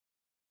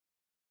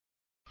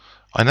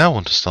I now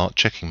want to start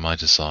checking my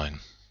design,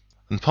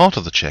 and part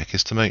of the check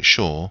is to make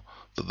sure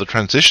that the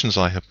transitions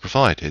I have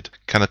provided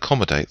can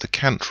accommodate the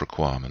Cant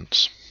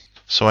requirements.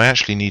 So I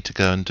actually need to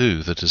go and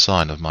do the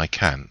design of my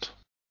Cant.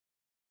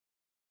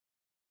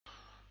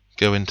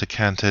 Go into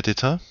Cant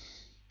Editor.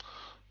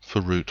 For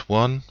route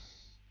 1,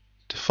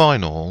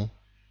 define all,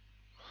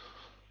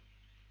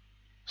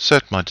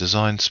 set my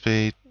design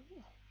speed,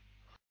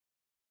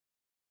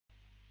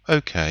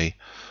 OK,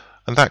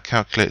 and that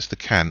calculates the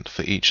Cant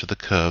for each of the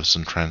curves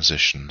and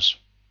transitions.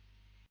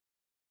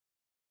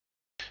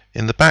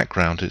 In the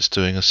background it's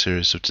doing a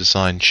series of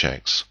design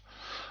checks.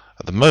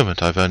 At the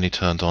moment I've only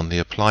turned on the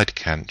applied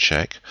Cant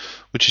check,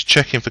 which is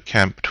checking for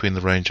Cant between the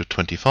range of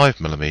 25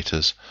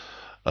 mm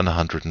and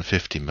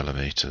 150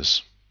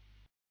 mm.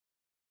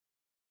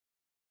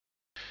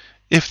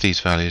 If these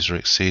values are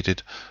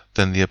exceeded,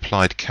 then the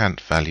applied Cant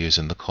values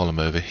in the column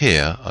over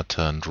here are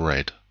turned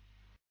red.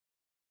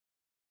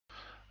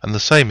 And the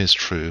same is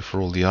true for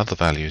all the other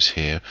values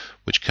here,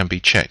 which can be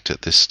checked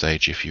at this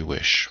stage if you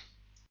wish.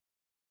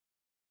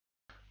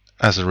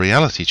 As a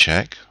reality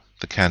check,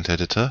 the Cant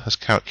editor has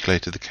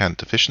calculated the Cant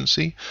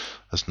deficiency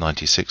as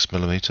 96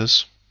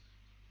 mm,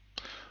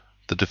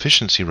 the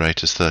deficiency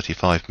rate as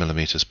 35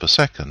 mm per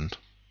second,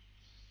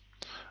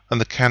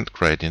 and the Cant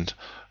gradient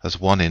as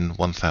 1 in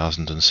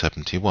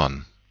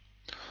 1071,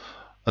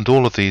 and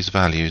all of these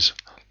values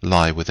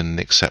lie within an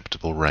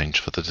acceptable range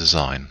for the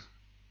design.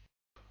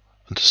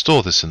 And to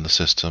store this in the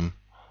system,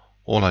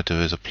 all I do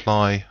is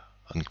apply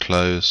and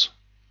close,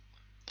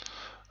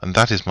 and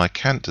that is my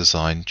Cant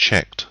design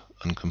checked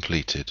and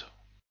completed.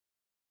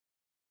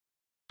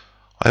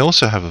 I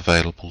also have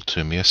available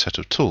to me a set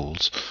of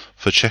tools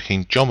for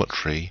checking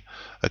geometry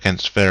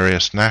against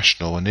various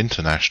national and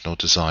international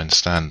design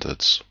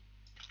standards.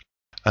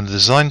 And the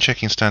design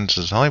checking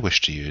standards that I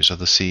wish to use are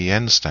the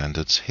CEN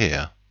standards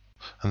here.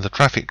 And the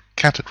traffic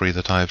category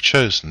that I have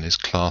chosen is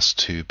Class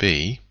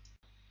 2B,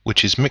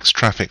 which is mixed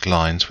traffic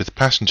lines with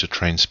passenger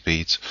train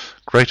speeds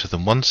greater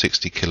than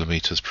 160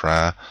 km per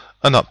hour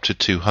and up to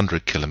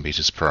 200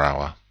 km per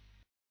hour.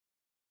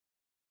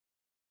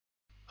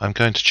 I'm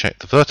going to check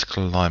the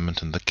vertical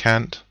alignment and the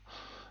Cant,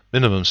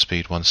 minimum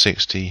speed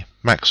 160,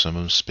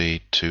 maximum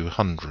speed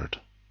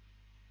 200.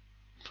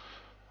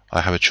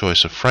 I have a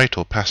choice of freight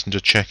or passenger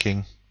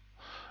checking,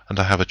 and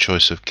I have a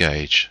choice of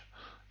gauge.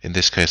 In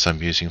this case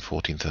I'm using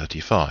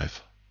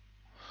 1435.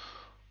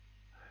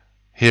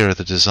 Here are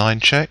the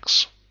design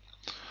checks.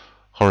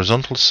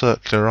 Horizontal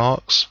circular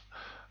arcs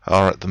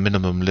are at the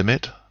minimum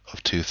limit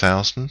of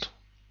 2000,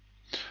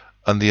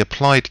 and the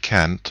applied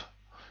Cant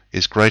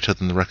is greater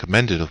than the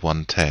recommended of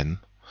 110,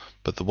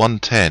 but the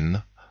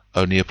 110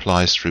 only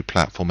applies through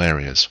platform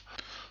areas,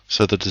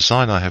 so the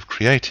design I have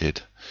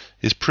created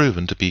is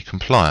proven to be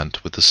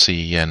compliant with the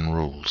CEN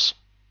rules.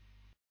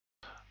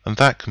 And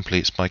that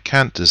completes my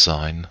Cant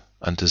design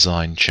and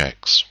design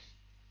checks.